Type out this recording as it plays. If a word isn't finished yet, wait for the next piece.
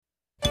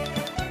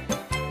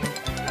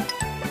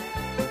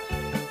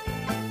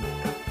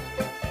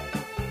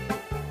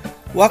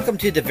Welcome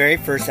to the very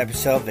first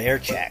episode of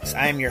Airchexx.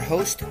 I am your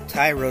host,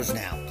 Ty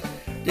Rosenau.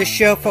 This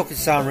show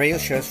focuses on radio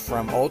shows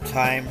from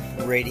old-time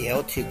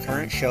radio to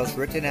current shows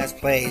written as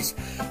plays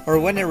or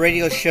when a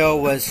radio show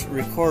was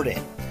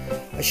recorded.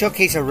 A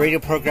showcase of radio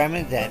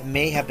programming that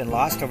may have been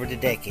lost over the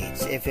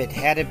decades if it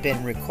hadn't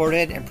been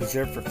recorded and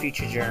preserved for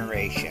future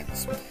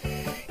generations.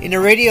 In the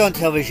radio and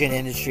television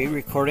industry,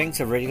 recordings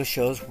of radio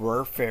shows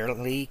were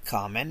fairly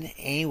common,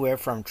 anywhere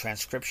from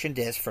transcription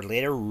discs for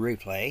later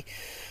replay,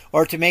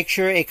 or to make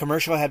sure a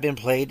commercial had been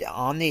played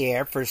on the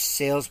air for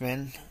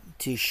salesmen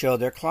to show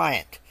their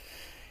client.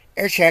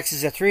 Airchexx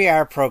is a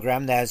 3-hour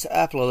program that is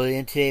uploaded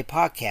into a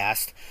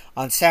podcast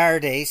on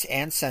Saturdays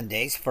and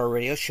Sundays for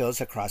radio shows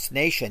across the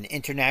nation,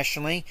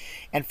 internationally,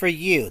 and for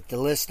you, the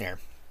listener.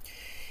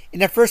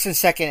 In the first and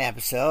second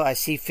episode, I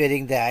see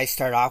fitting that I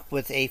start off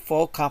with a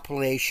full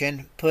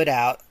compilation put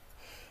out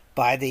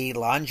by the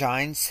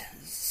Longines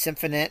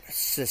Symphonette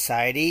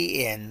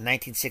Society in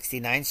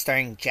 1969,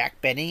 starring Jack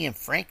Benny and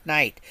Frank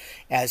Knight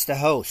as the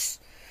hosts.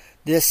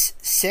 This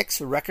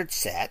 6-record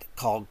set,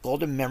 called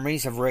Golden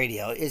Memories of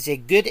Radio, is a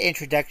good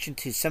introduction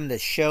to some of the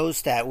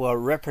shows that were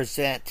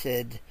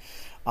represented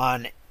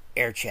on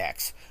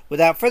Airchexx.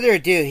 Without further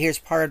ado, here's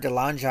part of the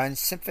Longines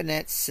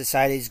Symphonette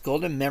Society's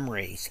Golden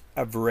Memories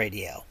of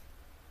Radio.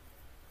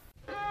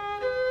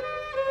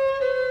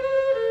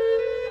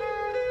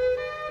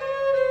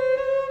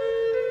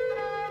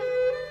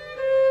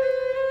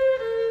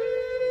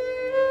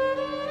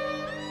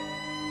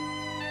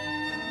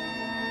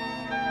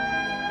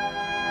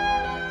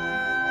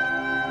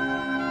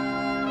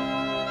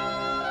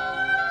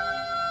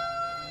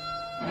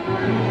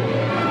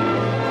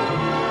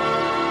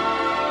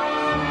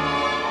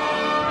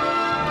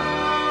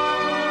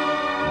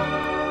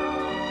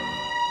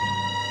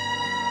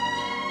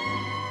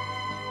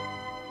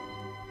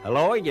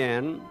 Hello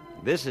again.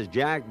 This is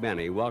Jack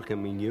Benny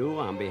welcoming you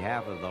on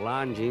behalf of the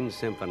Longines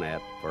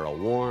Symphonette for a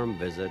warm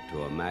visit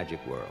to a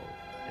magic world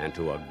and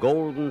to a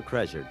golden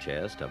treasure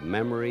chest of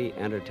memory,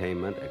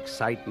 entertainment,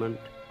 excitement,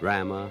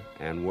 drama,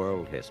 and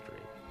world history.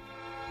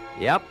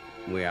 Yep,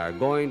 we are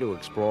going to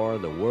explore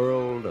the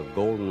world of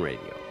golden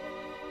radio.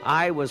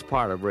 I was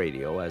part of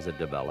radio as it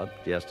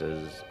developed, just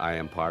as I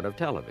am part of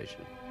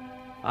television.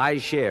 I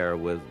share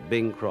with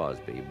Bing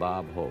Crosby,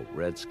 Bob Hope,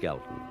 Red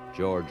Skelton,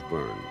 George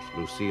Burns,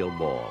 Lucille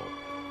Ball,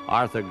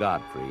 Arthur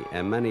Godfrey,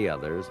 and many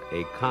others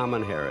a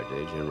common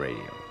heritage in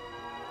radio.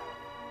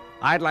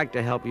 I'd like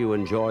to help you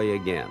enjoy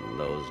again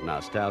those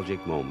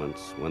nostalgic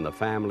moments when the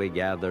family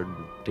gathered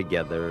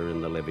together in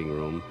the living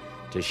room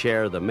to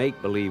share the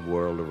make-believe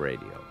world of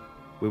radio.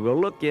 We will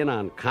look in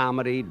on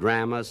comedy,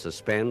 drama,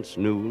 suspense,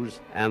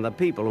 news, and the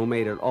people who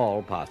made it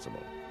all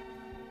possible.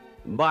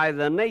 By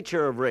the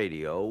nature of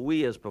radio,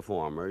 we as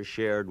performers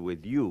shared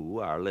with you,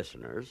 our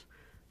listeners,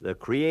 the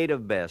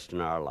creative best in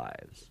our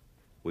lives.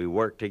 We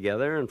worked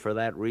together, and for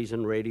that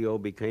reason, radio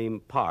became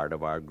part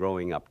of our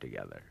growing up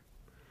together.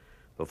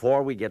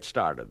 Before we get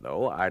started,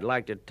 though, I'd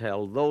like to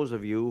tell those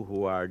of you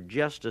who are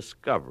just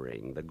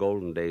discovering the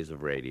golden days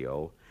of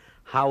radio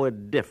how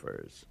it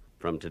differs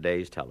from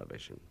today's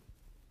television.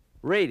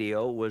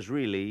 Radio was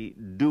really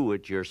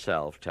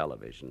do-it-yourself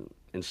television.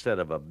 Instead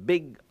of a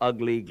big,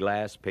 ugly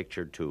glass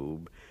picture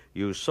tube,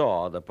 you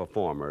saw the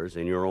performers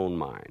in your own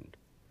mind.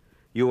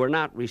 You were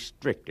not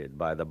restricted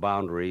by the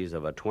boundaries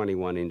of a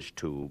 21-inch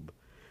tube,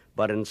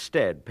 but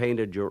instead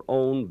painted your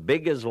own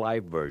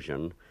big-as-life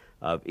version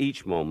of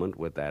each moment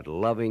with that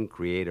loving,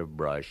 creative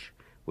brush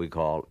we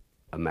call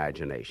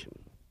imagination.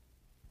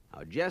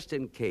 Now, just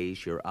in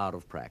case you're out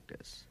of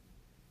practice,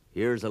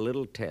 here's a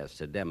little test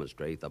to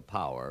demonstrate the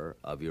power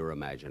of your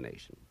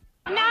imagination.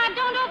 Now,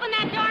 don't open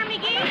that door,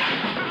 McGee.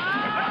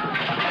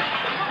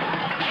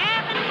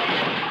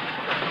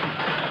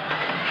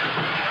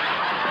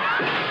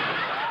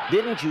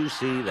 Didn't you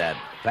see that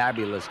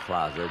fabulous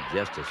closet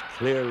just as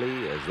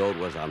clearly as though it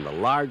was on the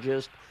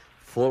largest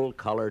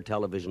full-color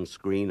television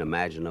screen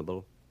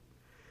imaginable?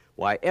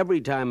 Why,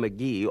 every time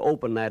McGee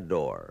opened that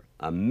door,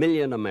 1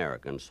 million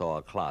Americans saw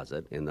a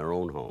closet in their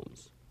own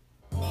homes.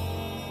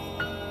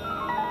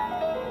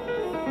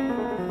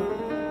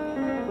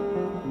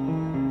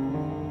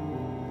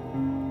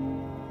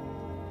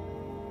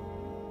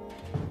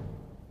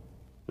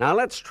 Now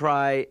let's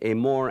try a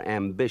more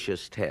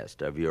ambitious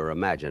test of your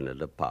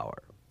imaginative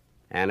power.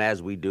 And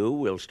as we do,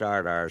 we'll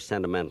start our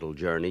sentimental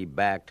journey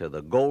back to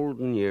the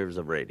golden years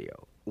of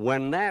radio,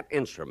 when that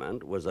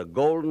instrument was a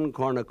golden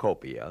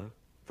cornucopia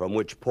from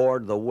which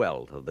poured the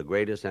wealth of the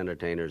greatest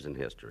entertainers in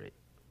history.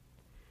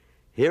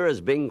 Here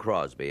is Bing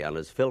Crosby on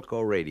his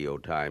Philco Radio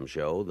Time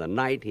show the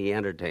night he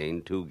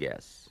entertained 2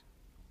 guests.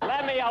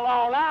 Let me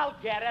alone. I'll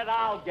get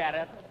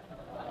it.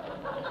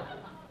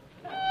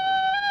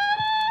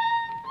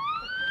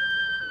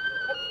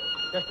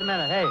 Just a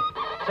minute. Hey,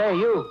 say,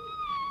 you.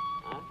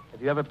 Huh?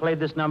 Have you ever played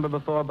this number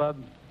before,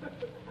 Bub?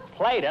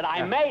 Played it?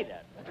 I made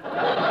it. Well,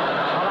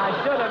 I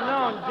should have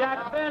known.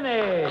 Jack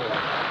Benny.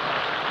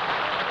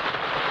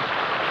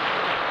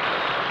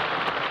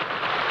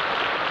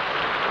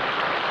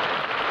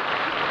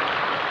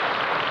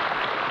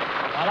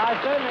 Well, I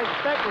certainly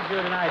expected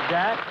you tonight,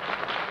 Jack.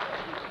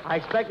 I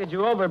expected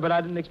you over, but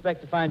I didn't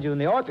expect to find you in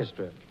the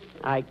orchestra.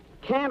 I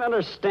can't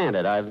understand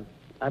it. I've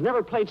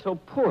never played so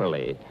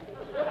poorly.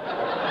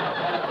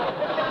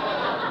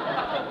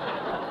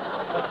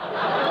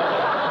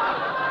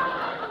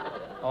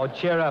 Oh,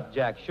 cheer up,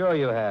 Jack. Sure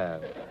you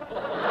have.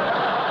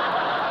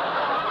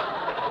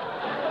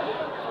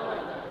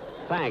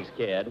 Thanks,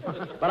 kid.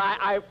 But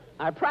I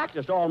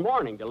practiced all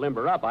morning to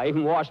limber up. I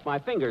even washed my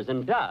fingers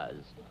in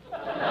Does.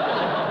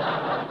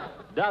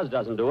 Does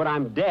doesn't do it,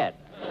 I'm dead.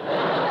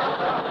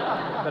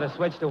 Better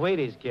switch to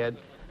Wheaties, kid.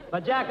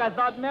 But, Jack, I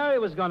thought Mary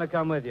was going to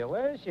come with you.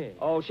 Where is she?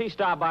 Oh, she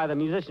stopped by the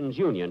Musicians'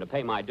 Union to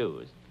pay my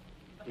dues.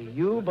 Do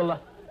you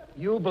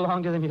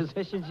belong to the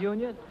Musicians'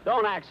 Union?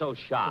 Don't act so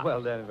shocked. Well,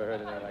 never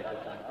heard anything like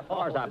that. Of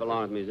course I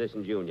belong to the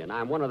Musicians' Union.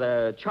 I'm one of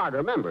the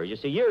charter members. You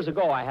see, years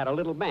ago I had a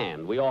little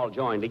band. We all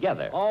joined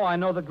together. Oh, I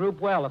know the group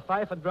well. A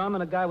fife, a drum,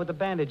 and a guy with a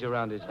bandage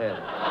around his head.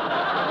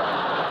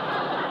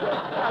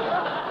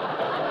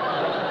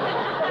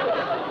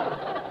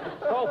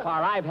 So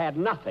far, I've had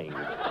nothing.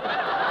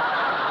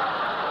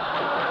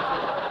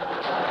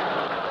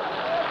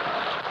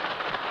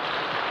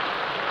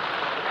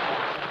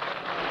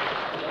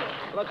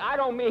 Look, I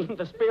don't mean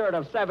the spirit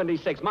of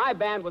 76. My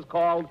band was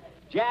called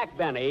Jack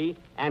Benny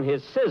and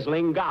his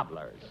Sizzling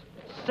Gobblers.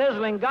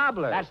 Sizzling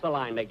Gobblers? That's the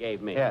line they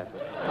gave me. Yeah.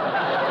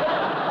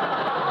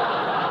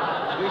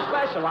 We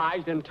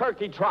specialized in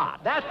turkey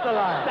trot. That's the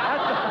line.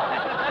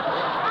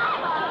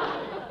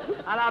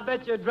 And I'll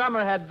bet your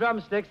drummer had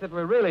drumsticks that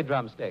were really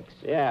drumsticks.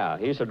 Yeah,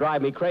 he used to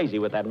drive me crazy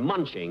with that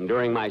munching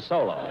during my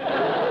solo.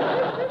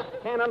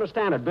 Can't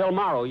understand it. Bill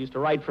Morrow used to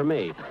write for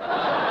me.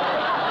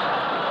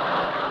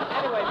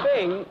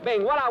 Anyway,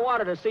 Bing, what I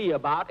wanted to see you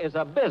about is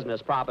a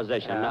business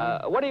proposition.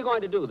 What are you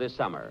going to do this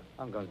summer?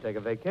 I'm going to take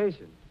a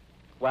vacation.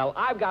 Well,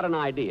 I've got an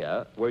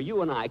idea where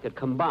you and I could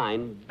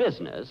combine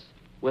business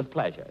with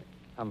pleasure.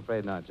 I'm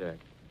afraid not, Jack.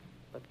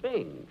 But,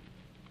 Bing,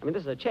 I mean,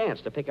 this is a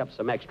chance to pick up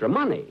some extra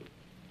money.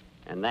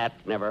 And that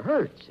never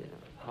hurts, you know.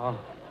 Oh,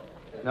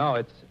 no,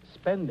 it's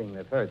spending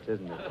that hurts,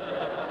 isn't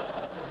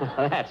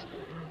it?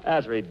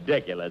 That's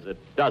ridiculous. It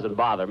doesn't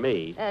bother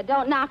me.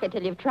 Don't knock it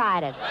till you've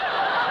tried it.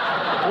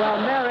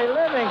 Well, Mary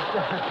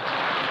Livingston.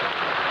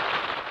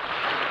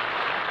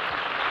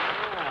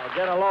 Well,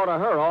 get a load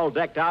of her all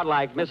decked out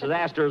like Mrs.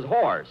 Astor's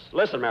horse.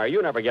 Listen, Mary,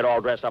 you never get all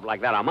dressed up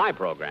like that on my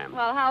program.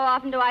 Well, how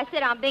often do I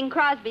sit on Bing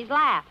Crosby's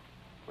lap?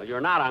 Well,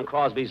 you're not on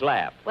Crosby's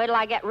lap. Wait till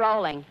I get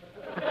rolling.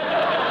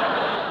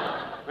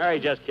 Mary,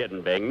 just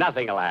kidding, Bing.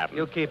 Nothing will happen.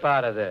 You keep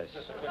out of this.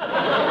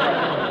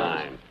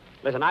 Fine.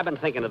 Listen, I've been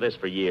thinking of this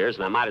for years,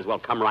 and I might as well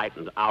come right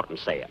out and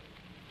say it.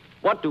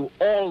 What do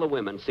all the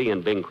women see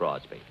in Bing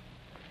Crosby?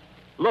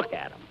 Look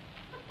at him.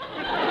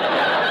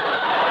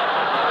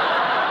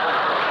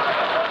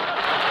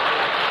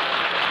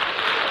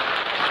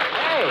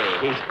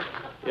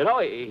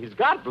 Hey, he's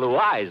got blue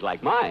eyes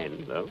like mine,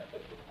 you know.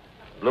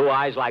 Blue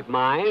eyes like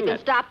mine. You can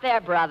stop there,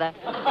 brother.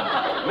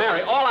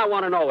 Mary, all I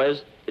want to know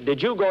is,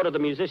 did you go to the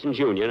Musicians'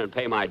 Union and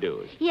pay my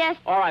dues? Yes.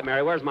 All right,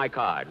 Mary, where's my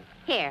card?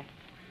 Here.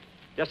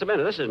 Just a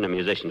minute, this isn't a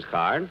musician's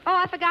card. Oh,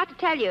 I forgot to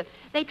tell you.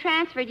 They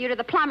transferred you to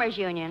the Plumbers'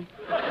 Union.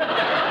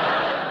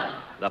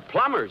 The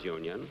Plumbers'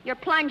 Union? Your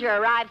plunger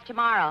arrives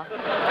tomorrow.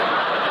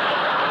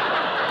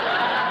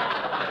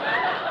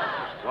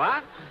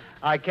 What?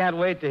 I can't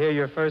wait to hear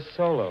your first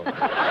solo. Gonna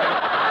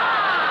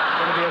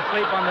be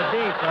asleep on the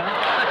deep,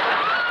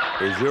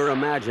 huh? Is your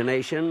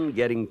imagination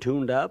getting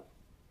tuned up?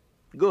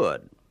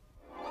 Good.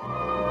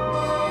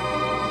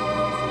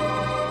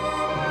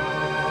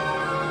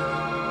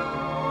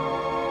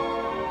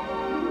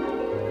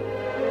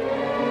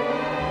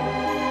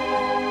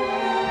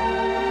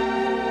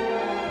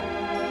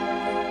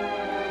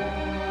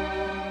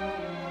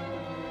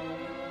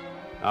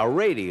 Our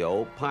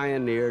radio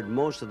pioneered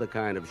most of the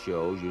kind of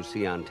shows you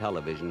see on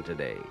television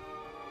today.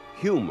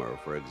 Humor,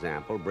 for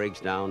example,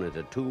 breaks down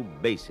into two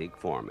basic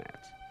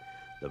formats: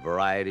 the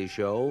variety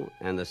show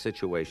and the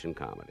situation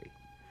comedy.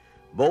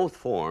 Both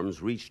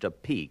forms reached a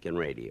peak in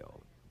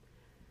radio.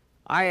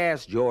 I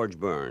asked George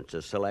Burns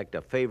to select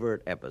a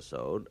favorite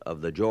episode of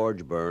the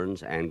George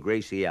Burns and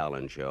Gracie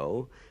Allen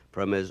Show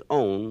from his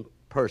own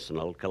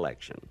personal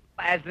collection.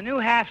 As the new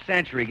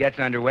half-century gets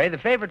underway, the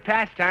favorite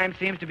pastime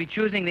seems to be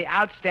choosing the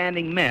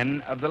outstanding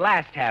men of the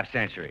last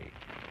half-century.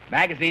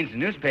 Magazines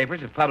and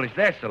newspapers have published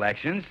their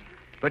selections,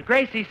 but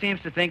Gracie seems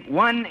to think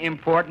one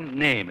important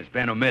name has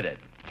been omitted.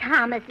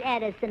 Thomas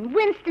Edison,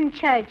 Winston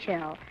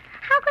Churchill.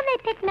 How can they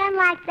pick men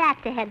like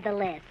that to head the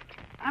list?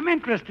 I'm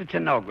interested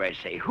to know,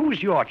 Gracie,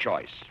 who's your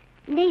choice?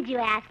 Need you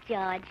ask,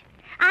 George?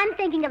 I'm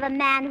thinking of a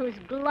man whose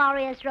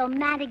glorious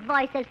romantic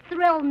voice has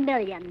thrilled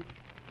millions.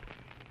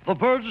 The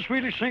birds are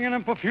sweetly singing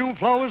and perfume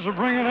flowers are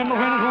bringing in the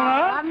wind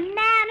tonight. A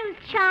man whose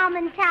charm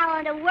and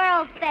talent are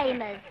world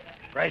famous.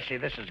 Gracie,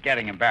 this is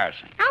getting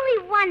embarrassing.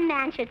 Only one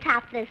man should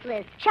top this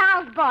list,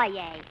 Charles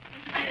Boyer.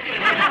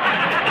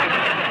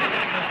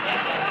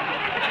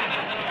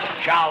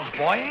 Charles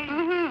Boyer?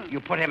 Mm-hmm. You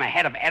put him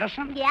ahead of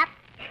Edison? Yep.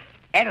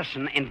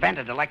 Edison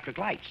invented electric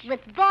lights.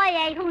 With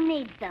Boyer, who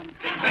needs them?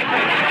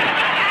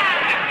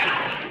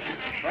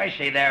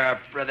 Gracie,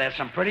 there's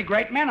some pretty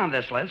great men on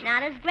this list.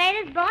 Not as great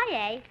as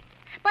Boyer.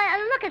 But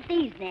look at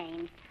these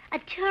names.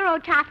 Arturo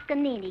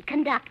Toscanini,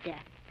 conductor.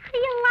 How do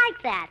you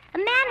like that? A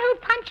man who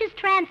punches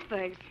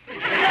transfers.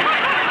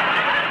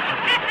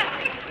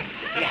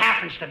 He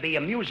happens to be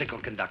a musical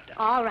conductor.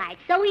 All right,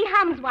 so he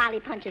hums while he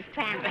punches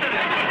transfers.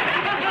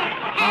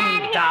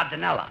 Hums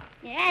Dardanella.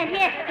 Yeah, and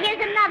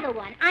here's another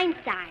one,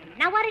 Einstein.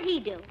 Now, what did he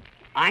do?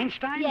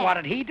 Einstein? Yeah. What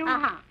did he do?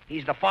 Uh-huh.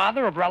 He's the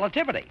father of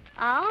relativity.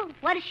 Oh,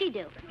 what does she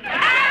do?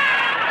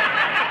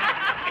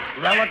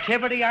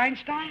 Relativity,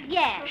 Einstein?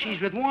 Yeah. She's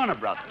with Warner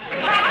Brothers.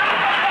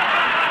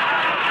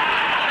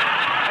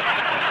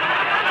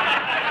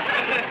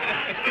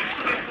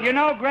 You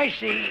know,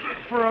 Gracie,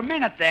 for a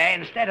minute there,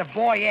 instead of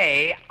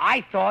Boyer,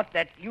 I thought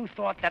that you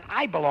thought that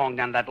I belonged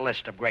on that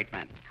list of great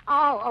men.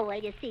 Oh, well,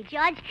 you see,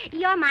 George,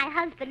 you're my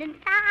husband, and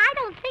I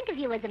don't think of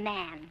you as a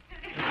man.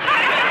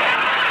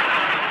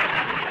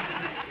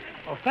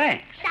 Oh,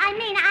 thanks. I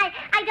mean,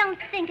 I don't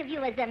think of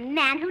you as a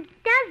man who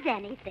does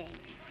anything.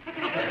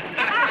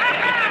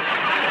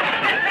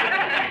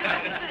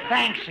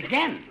 Thanks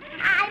again.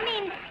 I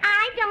mean,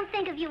 I don't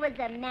think of you as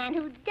a man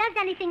who does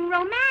anything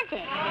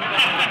romantic.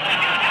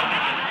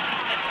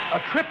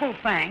 A triple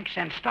thanks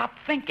and stop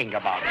thinking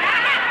about it. Oh,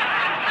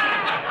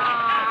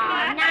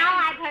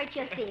 now I've hurt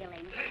your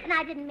feelings. And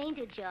I didn't mean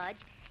to, George.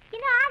 You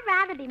know, I'd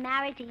rather be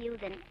married to you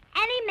than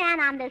any man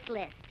on this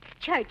list.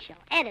 Churchill,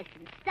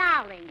 Edison,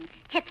 Stalin,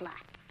 Hitler.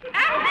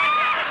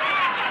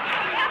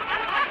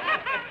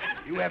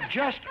 You have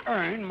just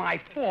earned my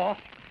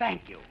 4th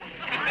thank you.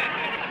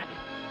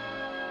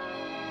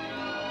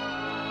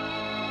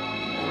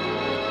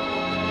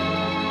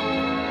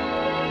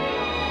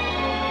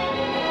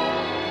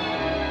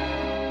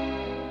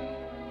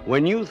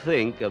 When you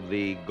think of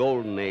the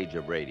golden age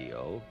of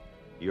radio,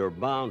 you're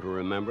bound to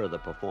remember the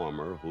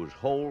performer whose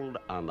hold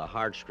on the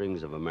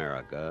heartstrings of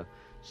America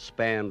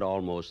spanned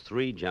almost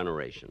 3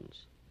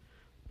 generations.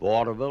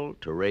 Vaudeville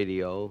to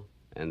radio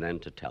and then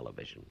to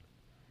television.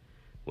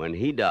 When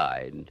he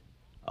died,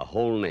 a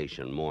whole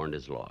nation mourned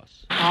his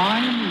loss.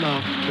 I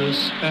love to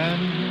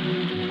spend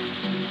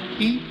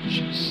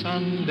each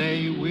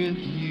Sunday with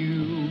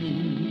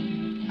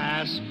you.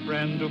 Ask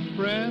friend to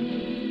friend,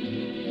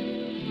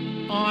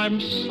 I'm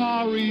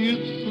sorry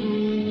it's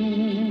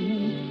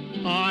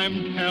through.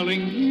 I'm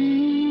telling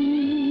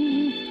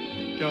you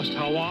just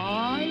how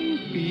I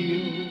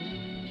feel.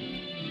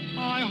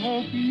 I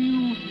hope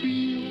you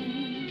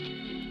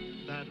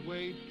feel that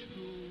way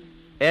too.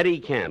 Eddie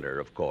Cantor,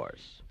 of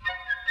course.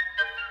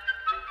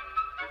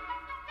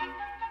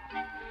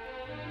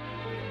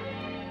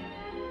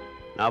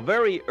 Now,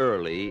 very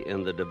early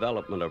in the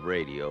development of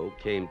radio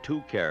came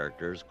 2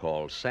 characters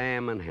called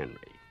Sam and Henry.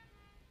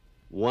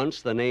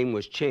 Once the name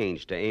was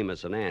changed to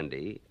Amos and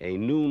Andy, a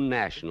new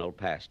national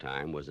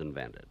pastime was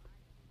invented.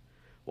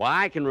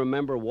 Why, I can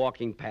remember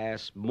walking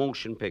past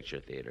motion picture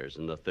theaters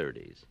in the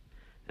 30s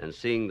and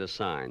seeing the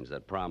signs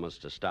that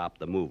promised to stop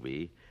the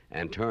movie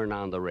and turn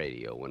on the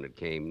radio when it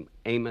came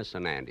Amos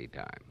and Andy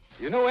time.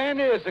 You know,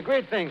 Andy, it's a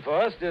great thing for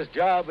us, this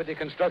job with the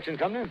construction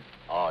company.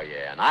 Oh,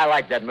 yeah, and I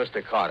like that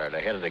Mr. Carter, the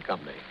head of the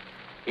company.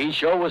 He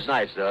sure was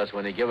nice to us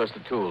when he gave us the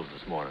tools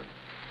this morning.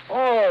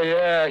 Oh,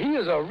 yeah, he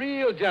is a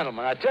real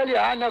gentleman. I tell you,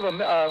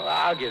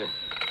 I'll get it.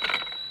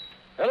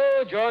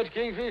 Hello, George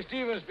Kingfish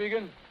Stevens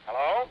speaking.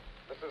 Hello,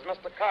 this is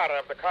Mr. Carter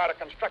of the Carter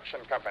Construction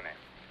Company.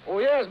 Oh,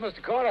 yes,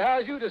 Mr. Carter,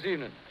 how's you this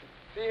evening?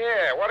 See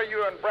here, what are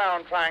you and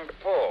Brown trying to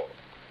pull?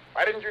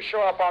 Why didn't you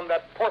show up on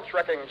that porch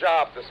wrecking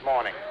job this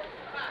morning?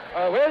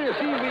 Well, you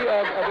see,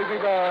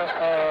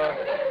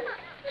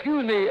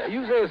 excuse me,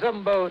 you said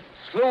something about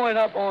slowing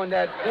up on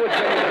that porch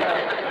wrecking job.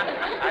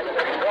 I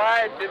said,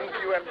 why didn't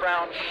you and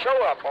Brown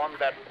show up on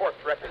that porch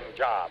wrecking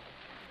job?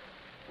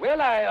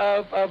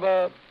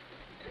 Well,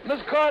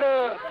 Miss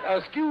Carter,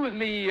 excuse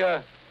me,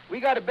 we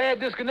got a bad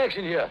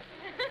disconnection here.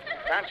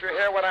 Can't you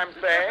hear what I'm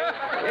saying?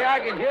 Yeah, I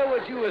can hear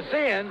what you were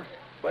saying,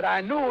 but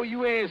I know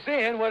you ain't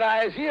saying what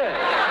I was hearing.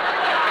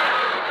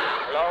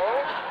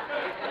 Hello?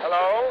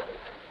 Hello?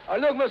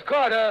 Look, Miss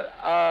Carter,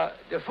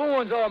 the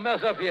phone's all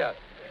messed up here.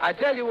 I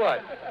tell you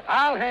what,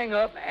 I'll hang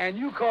up and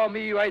you call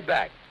me right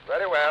back.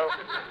 Very well.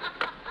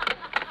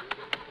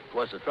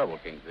 What's the trouble,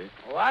 Kingfish?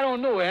 Oh, I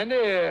don't know, Andy.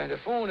 The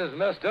phone is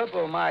messed up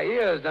or my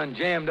ears done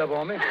jammed up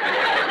on me.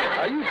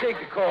 You take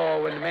the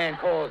call when the man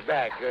calls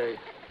back.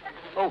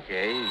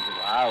 Okay,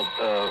 I'll,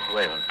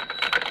 wait a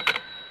minute.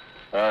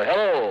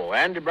 Hello,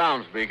 Andy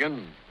Brown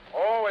speaking.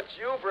 Oh, it's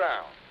you,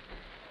 Brown.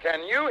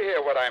 Can you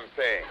hear what I'm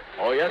saying?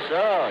 Oh, yes,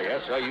 sir.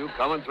 Yes, sir. You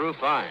coming through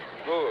fine.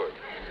 Good.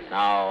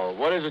 Now,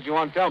 what is it you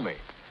want to tell me?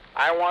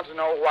 I want to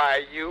know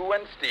why you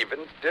and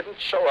Stevens didn't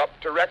show up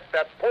to wreck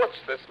that porch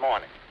this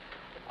morning.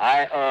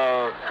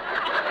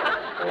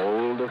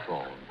 Hold the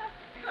phone.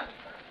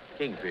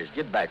 Kingfish,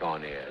 get back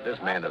on here. This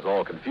man is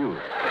all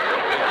confused.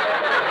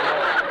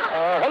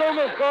 Hello,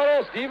 Miss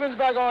Carter. Stevens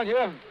back on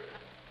here.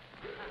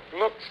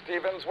 Look,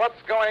 Stevens,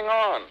 what's going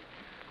on?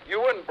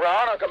 You and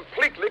Brown are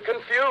completely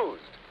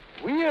confused.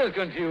 We is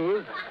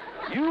confused.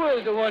 You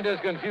is the one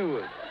that's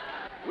confused.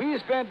 We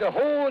spent the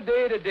whole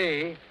day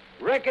today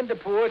Wrecking the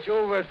porch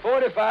over at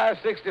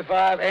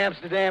 4565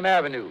 Amsterdam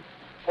Avenue.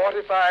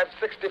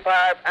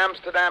 4565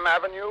 Amsterdam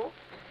Avenue?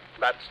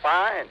 That's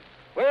fine.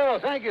 Well,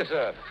 thank you,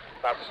 sir.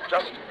 That's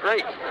just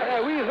great.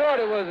 Yeah, we thought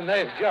it was a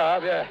nice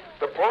job, yeah.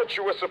 The porch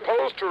you were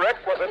supposed to wreck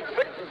was at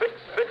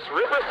 666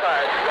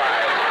 Riverside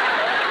Drive.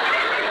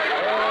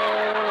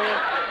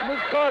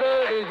 Miss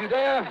Carter, is you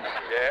there?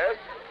 Yes?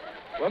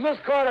 Well, Miss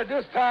Carter,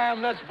 this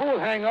time let's both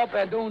hang up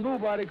and don't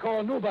nobody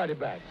call nobody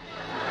back.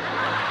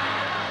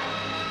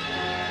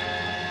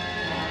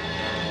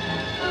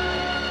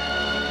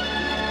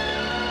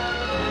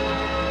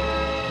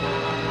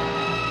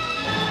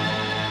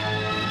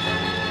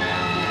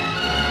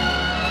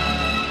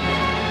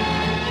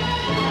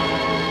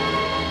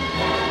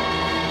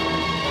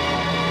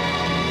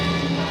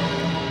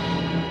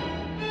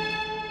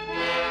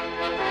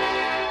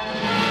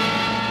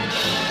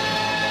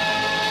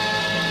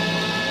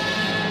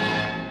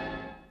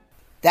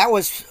 That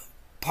was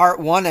part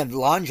one of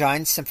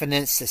Longines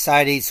Symphonette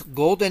Society's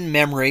Golden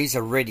Memories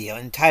of Radio,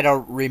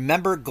 entitled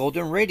Remember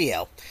Golden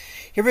Radio.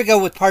 Here we go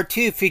with part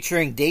two,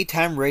 featuring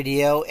daytime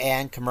radio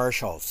and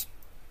commercials.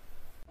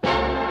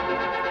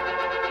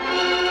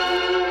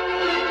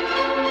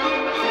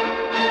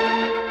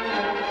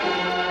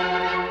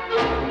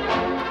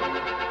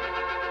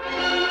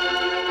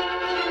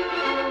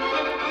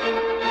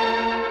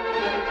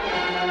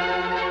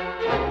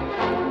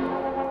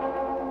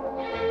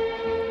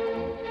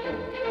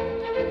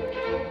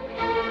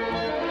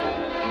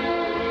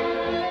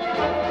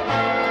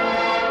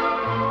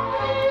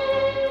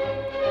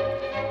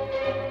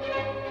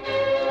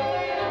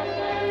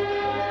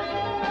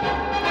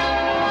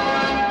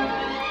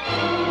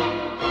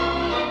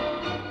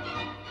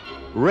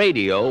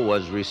 Radio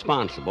was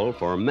responsible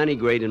for many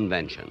great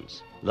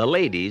inventions. The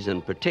ladies,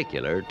 in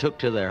particular, took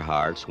to their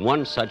hearts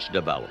one such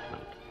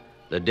development,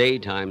 the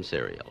daytime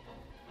serial.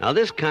 Now,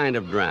 this kind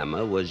of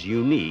drama was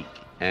unique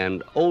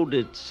and owed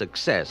its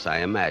success, I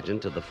imagine,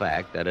 to the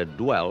fact that it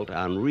dwelt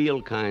on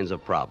real kinds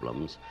of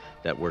problems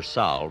that were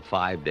solved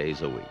 5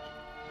 days a week.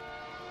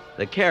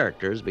 The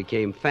characters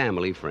became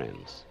family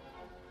friends.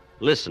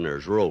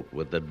 Listeners wrote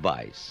with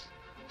advice,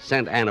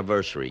 sent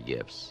anniversary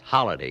gifts,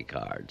 holiday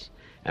cards,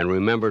 and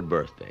remembered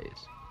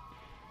birthdays.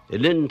 It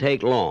didn't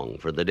take long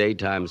for the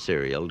daytime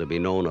serial to be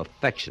known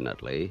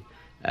affectionately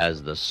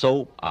as the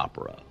soap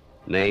opera,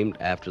 named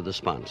after the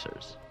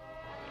sponsors.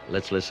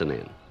 Let's listen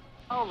in.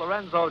 Oh,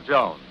 Lorenzo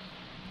Jones.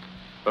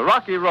 The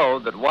rocky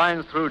road that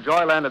winds through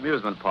Joyland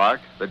Amusement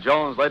Park, the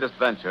Jones' latest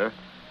venture,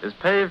 is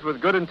paved with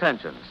good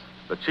intentions,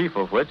 the chief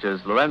of which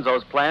is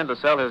Lorenzo's plan to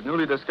sell his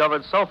newly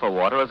discovered sulfur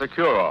water as a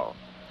cure-all.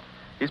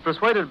 He's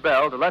persuaded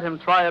Belle to let him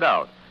try it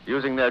out,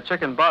 using their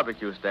chicken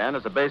barbecue stand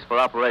as a base for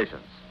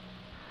operations.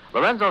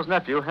 Lorenzo's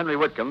nephew, Henry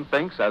Whitcomb,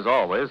 thinks, as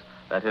always,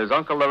 that his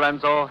Uncle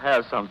Lorenzo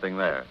has something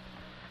there.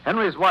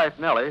 Henry's wife,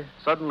 Nellie,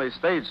 suddenly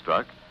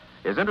stage-struck,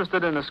 is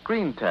interested in a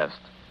screen test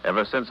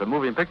ever since a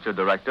moving picture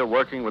director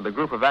working with a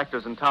group of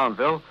actors in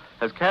Townville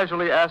has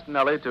casually asked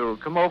Nellie to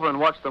come over and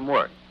watch them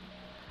work.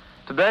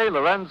 Today,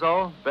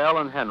 Lorenzo, Belle,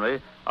 and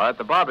Henry are at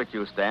the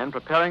barbecue stand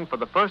preparing for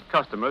the first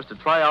customers to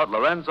try out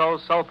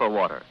Lorenzo's sulfur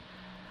water.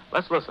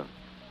 Let's listen.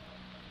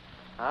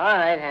 All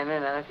right, Henry,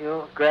 now if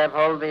you'll grab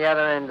hold of the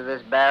other end of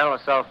this barrel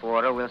of sulfur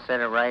water, we'll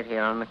set it right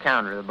here on the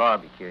counter of the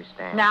barbecue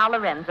stand. Now,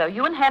 Lorenzo,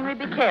 you and Henry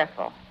be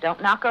careful.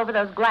 Don't knock over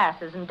those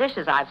glasses and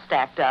dishes I've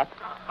stacked up.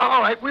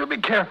 All right, we'll be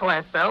careful,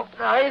 Aunt Belle.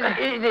 No,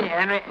 easy,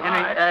 Henry.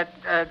 Henry,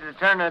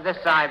 turn her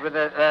this side with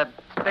the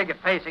spigot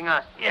facing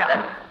us.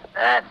 Yeah.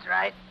 That's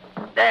right.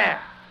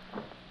 There.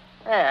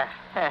 There.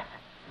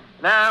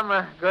 Now,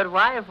 my good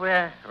wife,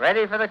 we're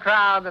ready for the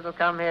crowd that'll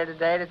come here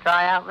today to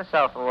try out my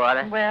sulfur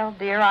water. Well,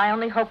 dear, I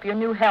only hope your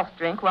new health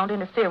drink won't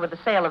interfere with the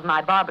sale of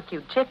my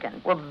barbecued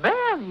chicken. Well,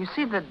 Belle, you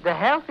see, the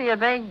healthier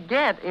they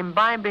get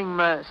imbibing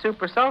my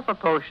super sulfur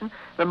potion,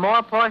 the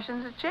more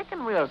portions of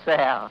chicken we'll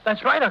sell.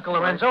 That's right, Uncle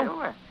Lorenzo.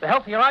 Sure. The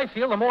healthier I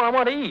feel, the more I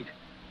want to eat.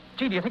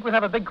 Gee, do you think we'll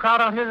have a big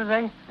crowd out here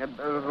today?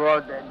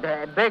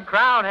 Big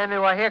crowd, Henry.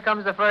 Well, here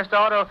comes the first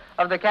auto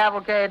of the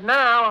cavalcade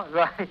now.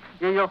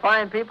 You'll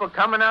find people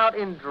coming out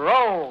in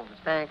droves,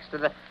 thanks to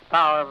the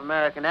power of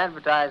American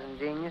advertising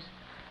genius.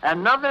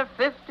 Another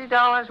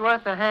 $50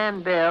 worth of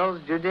handbills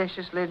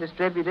judiciously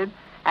distributed,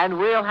 and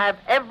we'll have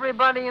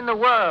everybody in the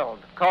world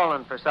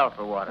calling for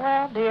sulfur water.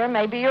 Well, dear,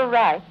 maybe you're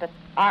right, but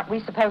aren't we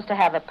supposed to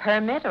have a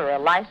permit or a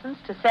license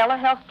to sell a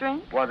health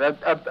drink? What,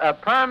 a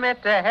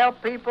permit to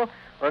help people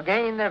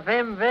regain their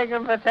vim, vigor,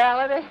 and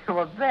vitality?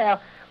 Well,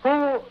 Belle,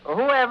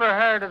 who ever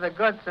heard of the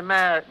Good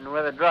Samaritan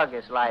with a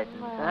druggist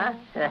license, huh?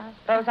 I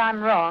suppose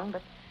I'm wrong,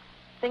 but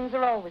things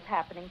are always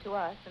happening to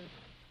us. And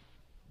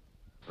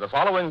The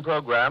following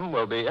program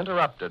will be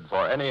interrupted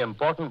for any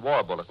important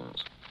war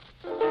bulletins.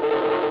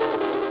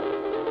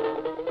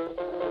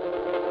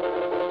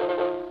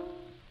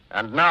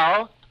 And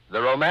now,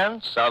 the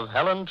romance of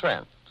Helen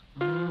Trent.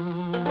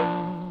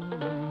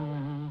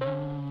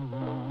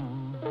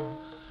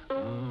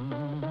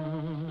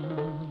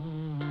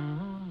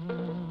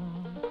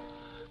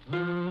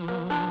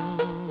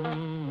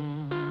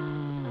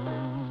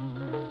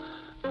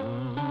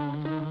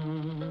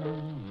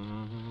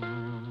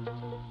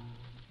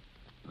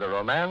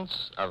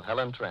 romance of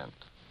Helen Trent.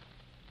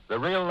 The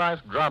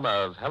real-life drama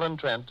of Helen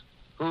Trent,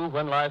 who,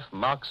 when life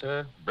mocks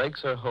her,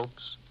 breaks her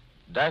hopes,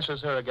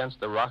 dashes her against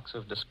the rocks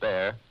of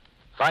despair,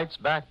 fights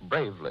back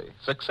bravely,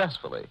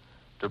 successfully,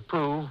 to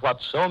prove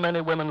what so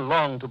many women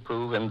long to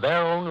prove in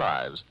their own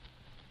lives,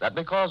 that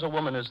because a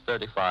woman is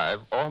 35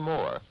 or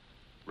more,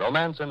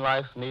 romance in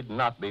life need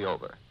not be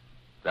over.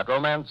 That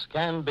romance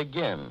can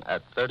begin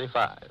at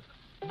 35.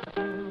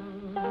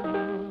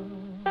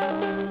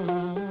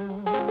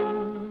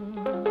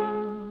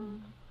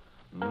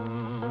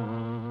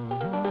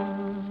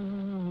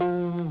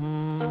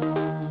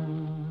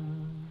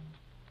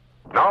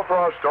 Now for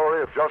our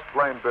story of Just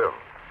Plain Bill.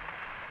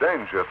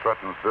 Danger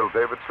threatens Bill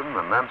Davidson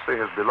and Nancy,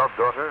 his beloved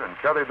daughter, and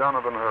Kelly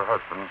Donovan, her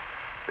husband,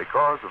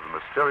 because of the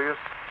mysterious,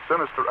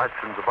 sinister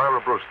actions of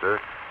Ira Brewster,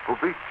 who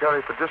beat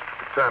Kelly for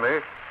district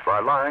attorney by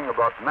lying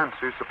about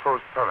Nancy's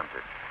supposed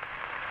parentage.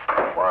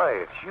 Why,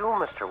 it's you,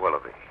 Mr.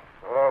 Willoughby.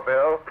 Hello,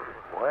 Bill.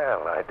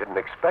 Well, I didn't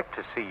expect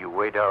to see you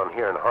way down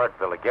here in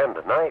Hartville again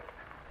tonight.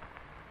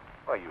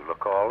 Why, you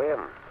look all in.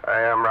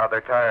 I am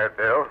rather tired,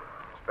 Bill.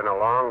 It's been a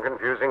long,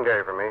 confusing day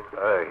for me.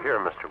 Here,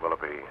 Mr.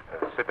 Willoughby,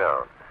 sit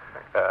down.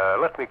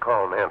 Let me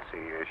call Nancy.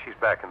 She's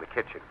back in the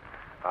kitchen.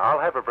 I'll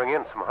have her bring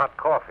in some hot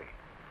coffee.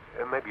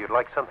 Maybe you'd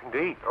like something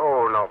to eat.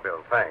 Oh, no,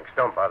 Bill, thanks.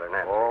 Don't bother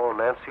Nancy. Oh,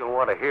 Nancy will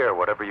want to hear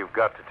whatever you've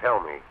got to tell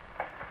me.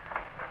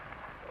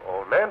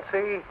 Oh,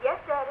 Nancy? Yes,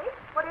 Daddy?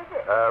 What is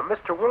it?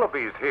 Mr.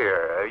 Willoughby's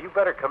here. You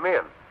better come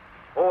in.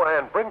 Oh,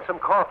 and bring some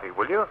coffee,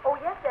 will you? Oh,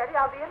 yes, Daddy.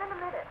 I'll be in a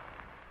minute.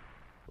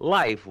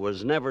 Life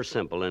was never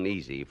simple and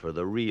easy for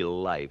the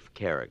real-life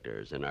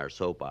characters in our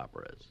soap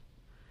operas.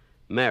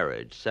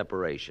 Marriage,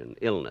 separation,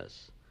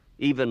 illness,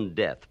 even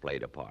death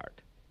played a part.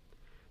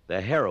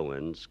 The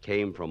heroines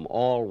came from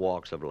all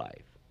walks of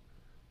life,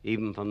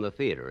 even from the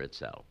theater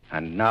itself.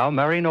 And now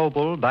Mary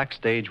Noble,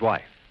 backstage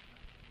wife.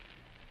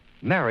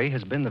 Mary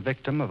has been the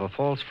victim of a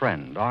false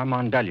friend,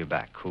 Armand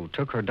Delubac, who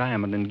took her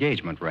diamond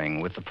engagement ring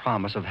with the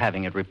promise of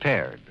having it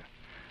repaired.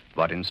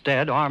 But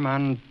instead,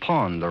 Armand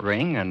pawned the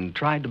ring and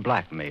tried to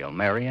blackmail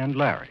Mary and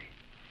Larry.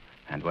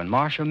 And when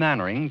Marcia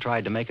Mannering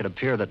tried to make it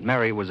appear that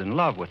Mary was in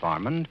love with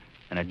Armand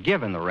and had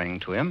given the ring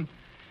to him,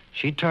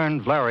 she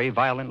turned Larry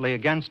violently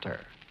against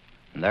her.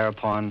 And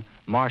thereupon,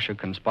 Marcia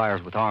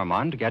conspires with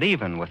Armand to get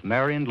even with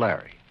Mary and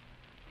Larry.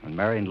 When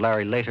Mary and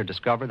Larry later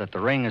discover that the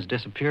ring has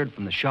disappeared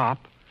from the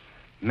shop,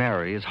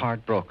 Mary is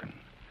heartbroken,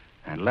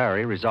 and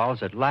Larry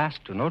resolves at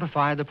last to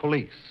notify the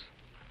police.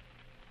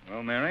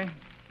 Well, Mary,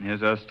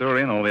 here's our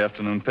story in all the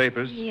afternoon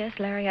papers. Yes,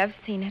 Larry, I've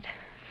seen it.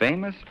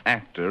 Famous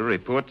actor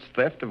reports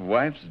theft of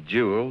wife's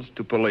jewels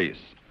to police.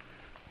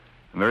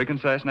 A very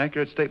concise and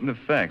accurate statement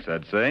of facts,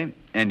 I'd say.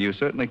 And you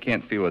certainly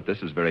can't feel that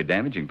this is very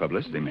damaging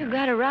publicity, Mary. You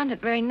got around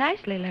it very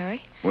nicely,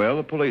 Larry. Well,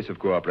 the police have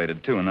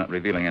cooperated, too, in not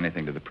revealing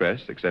anything to the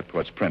press except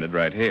what's printed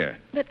right here.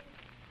 But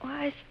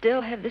I still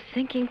have the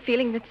sinking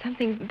feeling that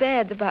something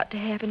bad's about to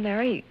happen,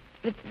 Larry.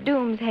 That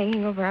doom's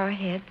hanging over our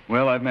heads.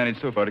 Well, I've managed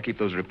so far to keep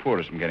those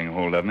reporters from getting a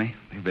hold of me.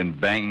 They've been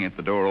banging at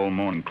the door all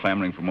morning,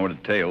 clamoring for more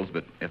details,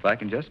 but if I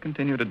can just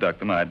continue to duck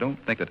them, I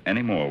don't think that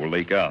any more will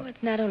leak out. Oh,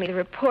 it's not only the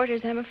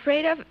reporters I'm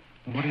afraid of.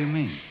 What do you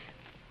mean?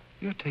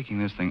 You're taking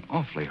this thing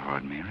awfully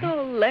hard, Mary.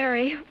 Oh,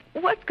 Larry,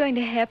 what's going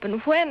to happen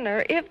when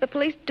or if the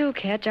police do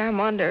catch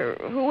Armand or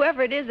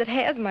whoever it is that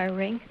has my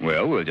ring?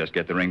 Well, we'll just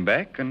get the ring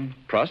back and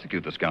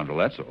prosecute the scoundrel,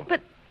 that's all.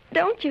 But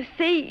don't you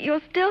see, you'll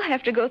still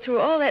have to go through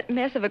all that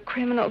mess of a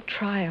criminal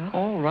trial.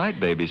 All right,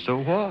 baby, so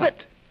what?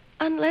 But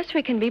unless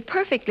we can be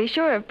perfectly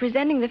sure of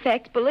presenting the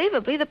facts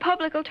believably, the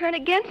public will turn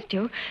against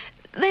you.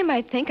 They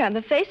might think on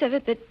the face of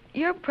it that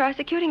you're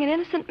prosecuting an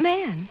innocent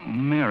man.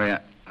 Mary,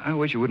 I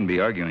wish you wouldn't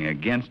be arguing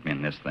against me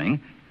in this thing.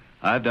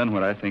 I've done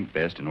what I think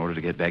best in order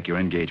to get back your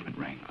engagement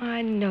ring.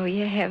 I know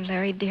you have,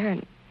 Larry, dear,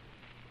 and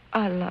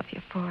I love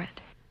you for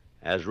it.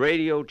 As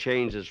radio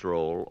changed its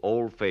role,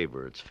 old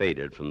favorites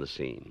faded from the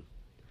scene.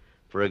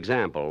 For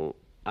example,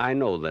 I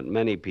know that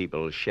many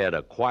people shed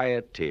a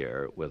quiet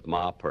tear with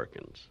Ma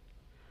Perkins.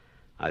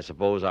 I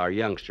suppose our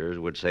youngsters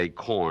would say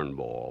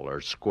cornball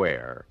or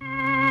square.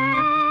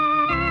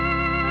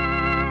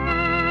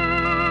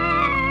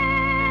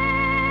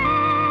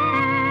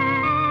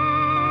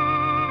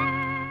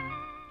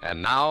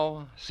 And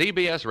now,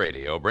 CBS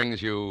Radio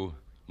brings you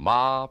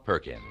Ma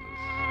Perkins.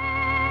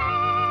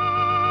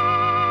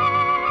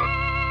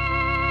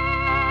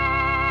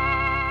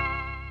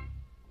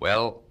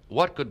 Well,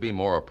 what could be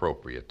more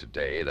appropriate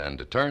today than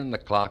to turn the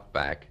clock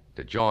back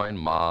to join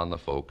Ma and the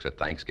folks at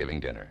Thanksgiving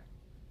dinner?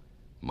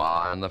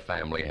 Ma and the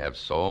family have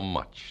so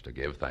much to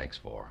give thanks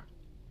for.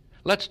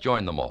 Let's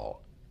join them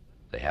all.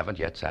 They haven't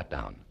yet sat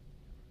down.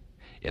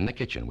 In the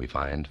kitchen, we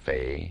find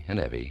Fay and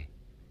Evie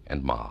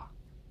and Ma.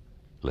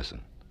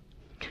 Listen.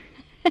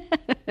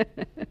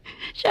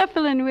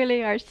 Shuffle and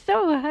Willie are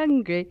so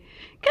hungry.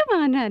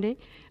 Come on, honey.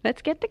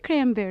 Let's get the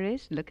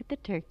cranberries. Look at the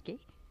turkey.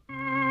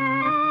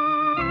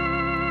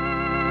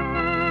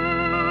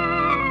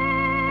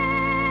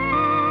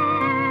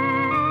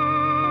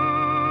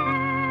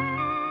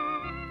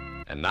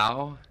 And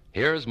now,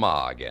 here's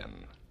Ma again.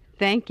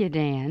 Thank you,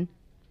 Dan.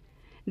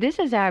 This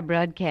is our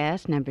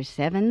broadcast number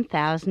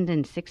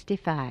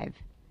 7065.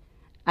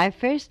 I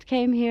first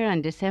came here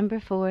on December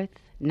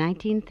 4th,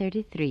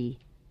 1933.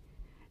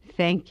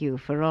 Thank you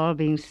for all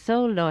being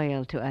so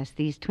loyal to us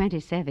these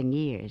 27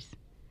 years.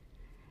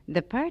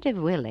 The part of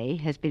Willie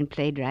has been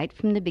played right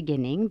from the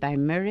beginning by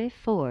Murray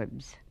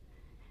Forbes.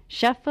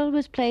 Shuffle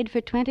was played for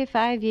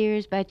 25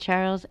 years by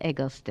Charles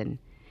Eggleston,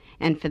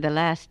 and for the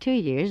last 2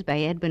 years by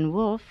Edwin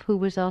Wolfe, who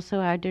was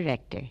also our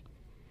director.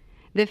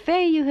 The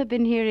fay you have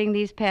been hearing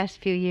these past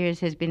few years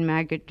has been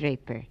Margaret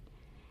Draper,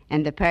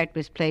 and the part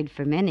was played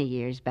for many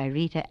years by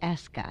Rita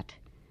Ascott.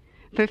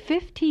 For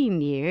 15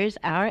 years,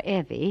 our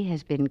Evie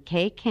has been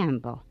Kay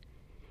Campbell.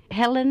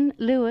 Helen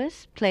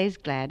Lewis plays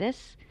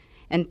Gladys,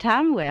 and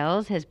Tom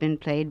Wells has been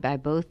played by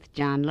both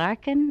John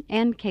Larkin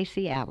and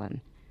Casey Allen.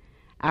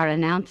 Our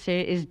announcer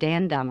is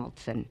Dan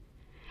Donaldson.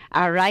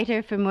 Our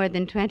writer for more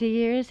than 20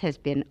 years has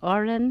been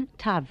Orrin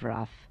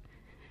Tavroff.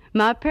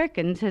 Ma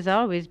Perkins has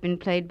always been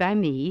played by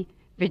me,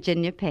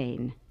 Virginia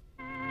Payne.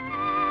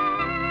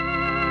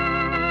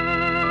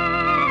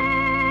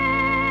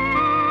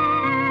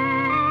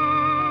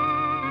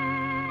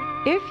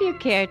 If you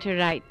care to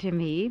write to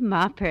me,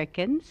 Ma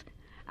Perkins,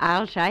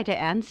 I'll try to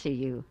answer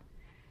you.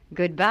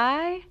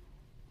 Goodbye,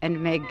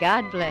 and may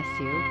God bless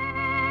you.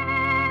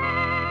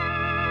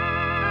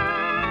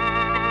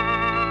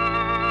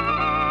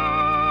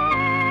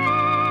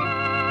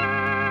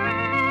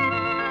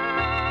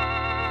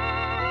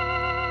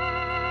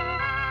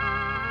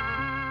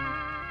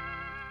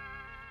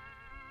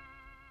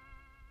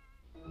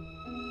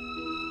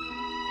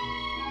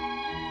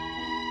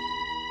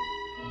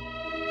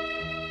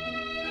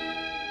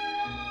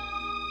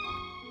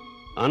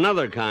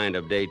 Another kind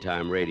of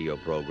daytime radio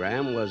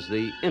program was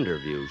the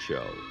interview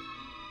show.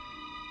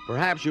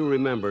 Perhaps you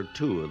remember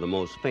two of the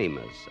most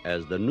famous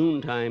as the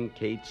Noontime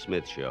Kate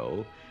Smith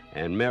Show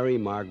and Mary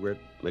Margaret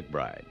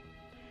McBride.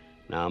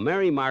 Now,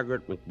 Mary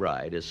Margaret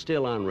McBride is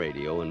still on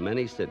radio in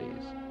many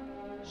cities.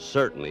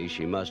 Certainly,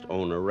 she must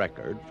own a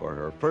record, for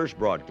her first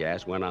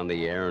broadcast went on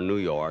the air in New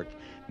York,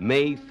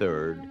 May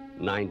 3rd,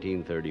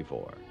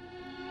 1934.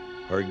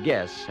 Her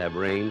guests have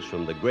ranged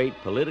from the great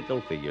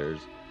political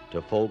figures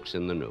to folks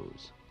in the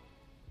news.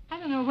 I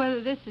don't know whether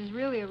this is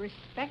really a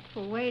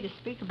respectful way to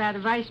speak about a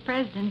vice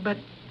president, but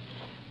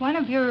one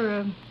of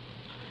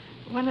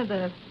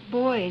the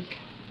boys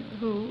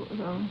who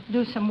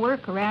do some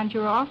work around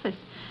your office,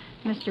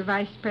 Mr.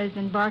 Vice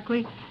President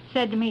Barkley,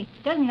 said to me,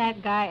 "Doesn't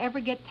that guy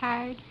ever get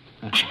tired?"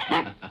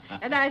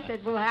 And I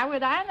said, "Well, how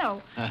would I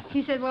know?"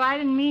 He said, "Well, I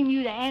didn't mean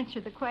you to answer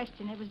the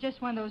question. It was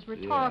just one of those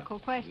rhetorical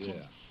questions."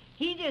 Yeah.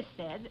 He just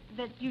said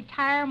that you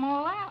tire them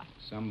all out.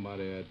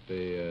 Somebody at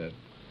the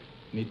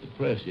Meet the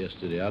Press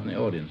yesterday out in the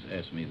audience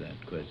asked me that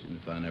question,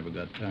 if I never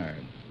got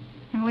tired.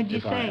 And what'd you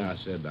say? I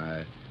said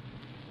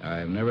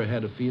I've never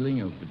had a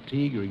feeling of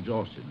fatigue or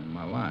exhaustion in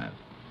my life.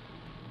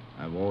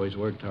 I've always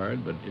worked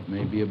hard, but it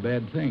may be a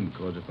bad thing,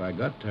 because if I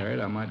got tired,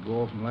 I might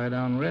go off and lie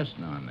down and rest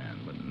now and then.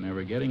 But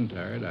never getting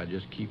tired, I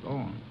just keep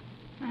on.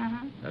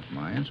 Uh-huh. That's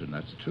my answer, and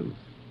that's the truth.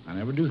 I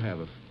never do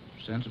have a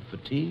sense of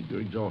fatigue or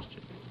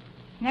exhaustion.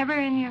 Never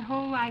in your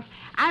whole life.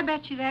 I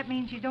bet you that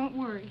means you don't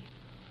worry.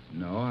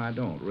 No, I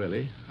don't,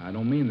 really. I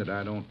don't mean that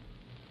I don't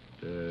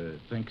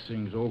think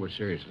things over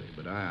seriously,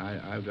 but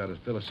I've got a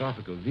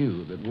philosophical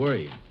view that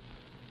worrying,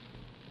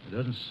 it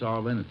doesn't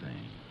solve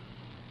anything.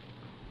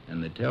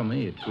 And they tell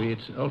me it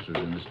creates ulcers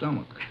in the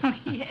stomach. Oh,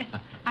 yes.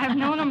 I've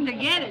known them to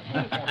get it,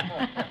 too.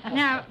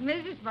 Now,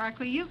 Mrs.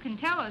 Barkley, you can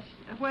tell us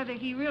whether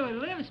he really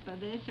lives by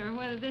this or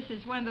whether this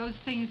is one of those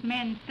things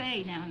men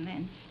say now and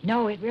then.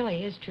 No, it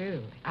really is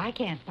true. I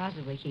can't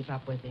possibly keep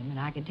up with him, and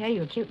I can tell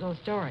you a cute little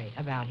story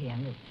about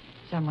him that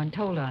someone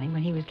told on him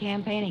when he was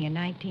campaigning in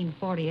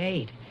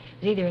 1948. It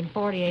was either in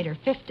 48 or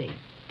 50.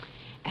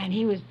 And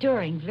he was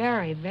touring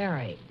very,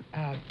 very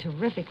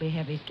terrifically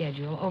heavy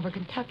schedule over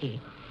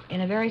Kentucky in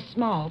a very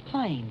small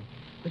plane,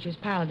 which was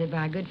piloted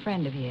by a good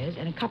friend of his,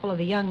 and a couple of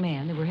the young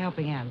men that were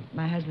helping out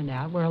my husband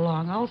out were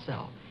along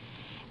also.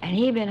 And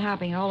he'd been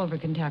hopping all over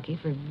Kentucky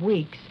for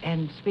weeks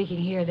and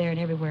speaking here, there, and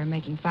everywhere,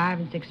 making 5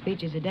 and 6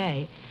 speeches a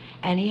day,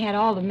 and he had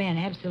all the men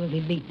absolutely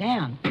beat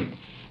down.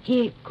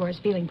 He, of course,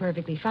 feeling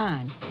perfectly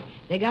fine.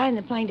 They got in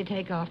the plane to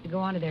take off to go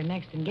on to their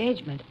next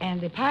engagement,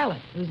 and the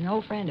pilot, who's an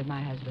old friend of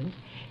my husband's,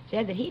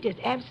 said that he just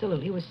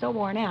absolutely was so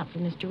worn out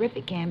from this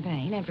terrific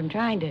campaign and from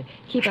trying to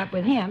keep up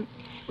with him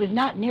with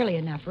not nearly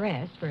enough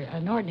rest for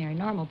an ordinary,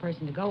 normal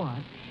person to go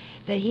on,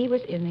 that he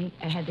was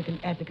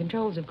at the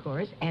controls, of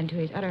course, and to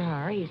his utter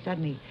horror, he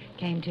suddenly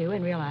came to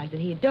and realized that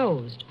he had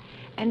dozed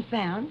and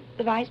found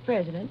the vice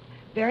president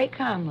very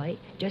calmly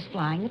just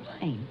flying the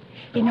plane.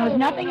 He knows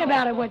nothing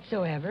about it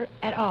whatsoever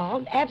at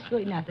all,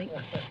 absolutely nothing.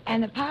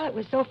 And the pilot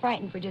was so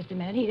frightened for just a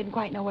minute, he didn't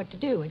quite know what to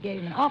do. It gave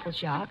him an awful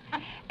shock.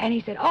 And he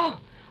said, oh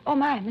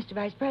my, Mr.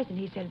 Vice President,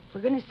 he said, for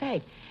goodness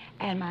sake.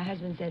 And my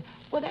husband said,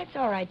 well, that's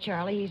all right,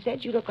 Charlie. He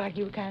said, you look like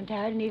you were kind of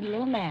tired and needed a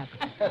little nap.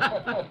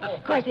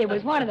 Of course, it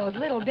was one of those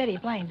little bitty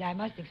planes, I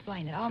must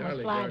explain it,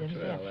 almost fly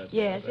themselves.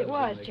 Yes, it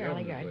was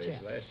Charlie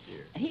Gartrell. Last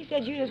year. And he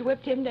said you just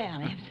whipped him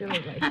down,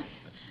 absolutely. Oh,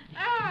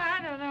 I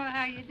don't know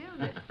how you do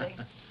this thing.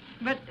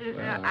 But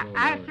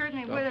I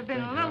certainly would have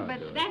been a little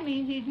bit. That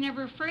means he's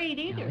never afraid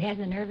either. No, he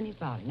hasn't a nerve in his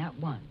body, not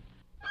one.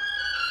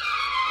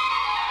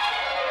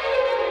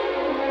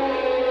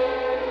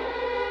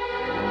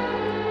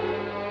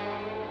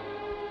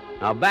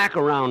 Now, back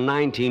around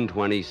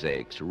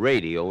 1926,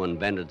 radio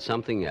invented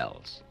something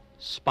else,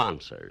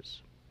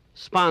 sponsors.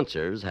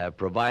 Sponsors have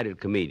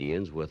provided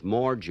comedians with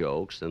more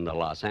jokes than the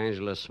Los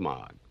Angeles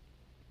smog.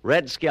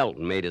 Red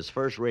Skelton made his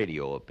first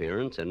radio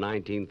appearance in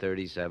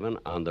 1937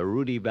 on the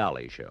Rudy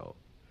Valley Show.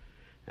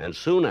 And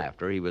soon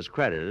after, he was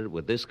credited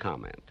with this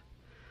comment: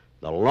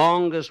 "The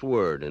longest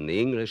word in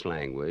the English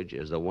language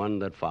is the one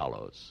that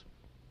follows."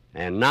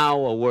 And now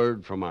a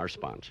word from our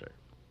sponsor.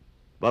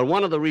 But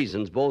one of the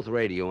reasons both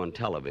radio and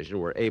television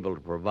were able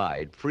to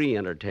provide free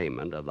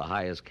entertainment of the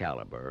highest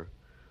caliber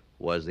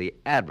was the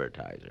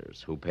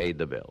advertisers who paid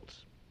the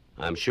bills.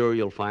 I'm sure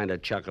you'll find a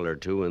chuckle or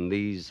two in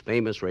these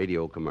famous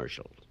radio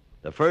commercials.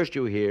 The first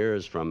you hear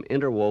is from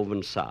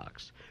Interwoven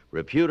Socks,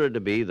 reputed to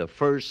be the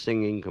first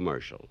singing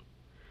commercial.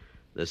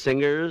 The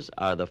singers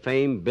are the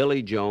famed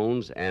Billy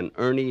Jones and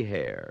Ernie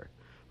Hare,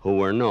 who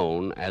were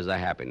known as the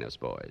Happiness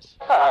Boys.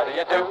 How do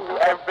you do,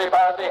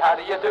 everybody? How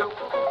do you do?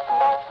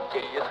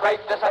 Gee, it's great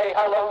to say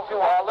hello to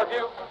all of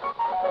you.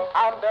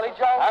 I'm Billy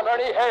Jones. I'm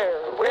Ernie Hare.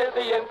 We're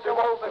the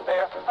Interwoven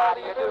Pair. How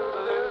do you do,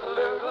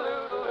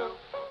 do-do-do-do-do-do?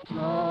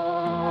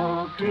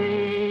 Smoke rings,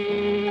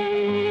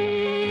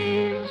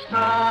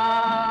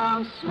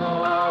 some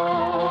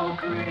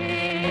smoke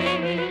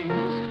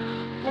rings,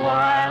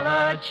 while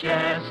a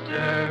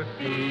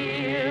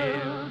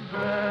Chesterfield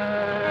burns.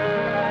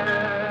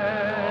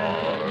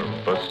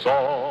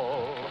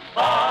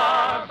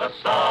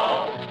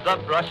 Barbasol, the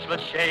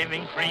brushless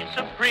shaving cream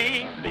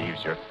supreme,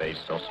 leaves your face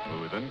so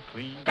smooth and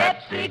clean.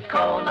 Pepsi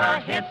Cola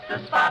hits the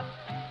spot,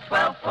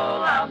 12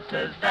 full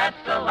ounces, that's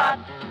a lot.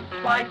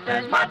 Twice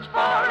as much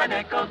for a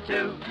nickel,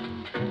 too.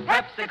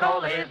 Pepsi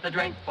Cola is the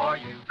drink for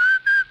you.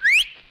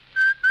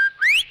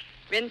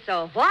 Rinse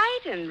so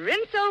white and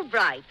rinse so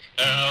bright.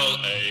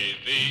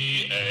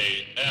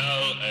 L-A-V-A,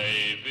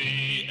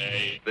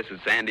 L-A-V-A. This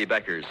is Sandy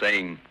Becker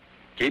saying,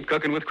 keep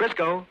cooking with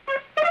Crisco.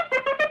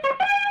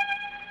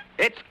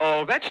 It's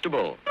all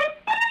vegetable.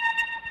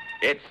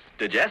 It's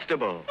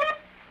digestible.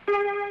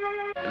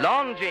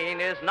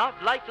 Longines is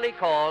not lightly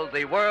called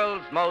the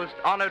world's most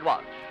honored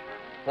watch,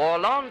 for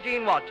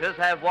Longines watches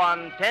have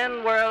won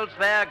 10 World's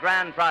Fair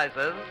grand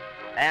prizes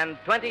and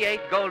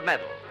 28 gold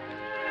medals.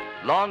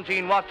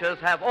 Longines watches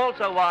have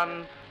also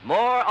won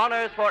more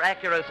honors for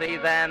accuracy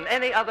than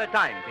any other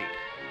timepiece.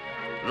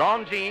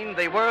 Longines,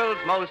 the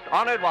world's most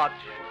honored watch,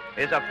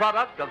 is a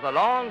product of the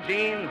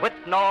Longines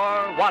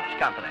Whitnor Watch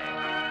Company.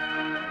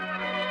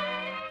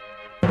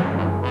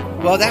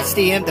 Well, that's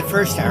the end of the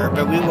first hour,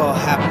 but we will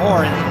have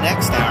more in the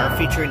next hour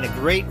featuring the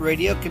great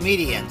radio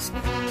comedians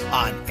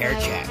on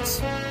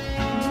Airchexx.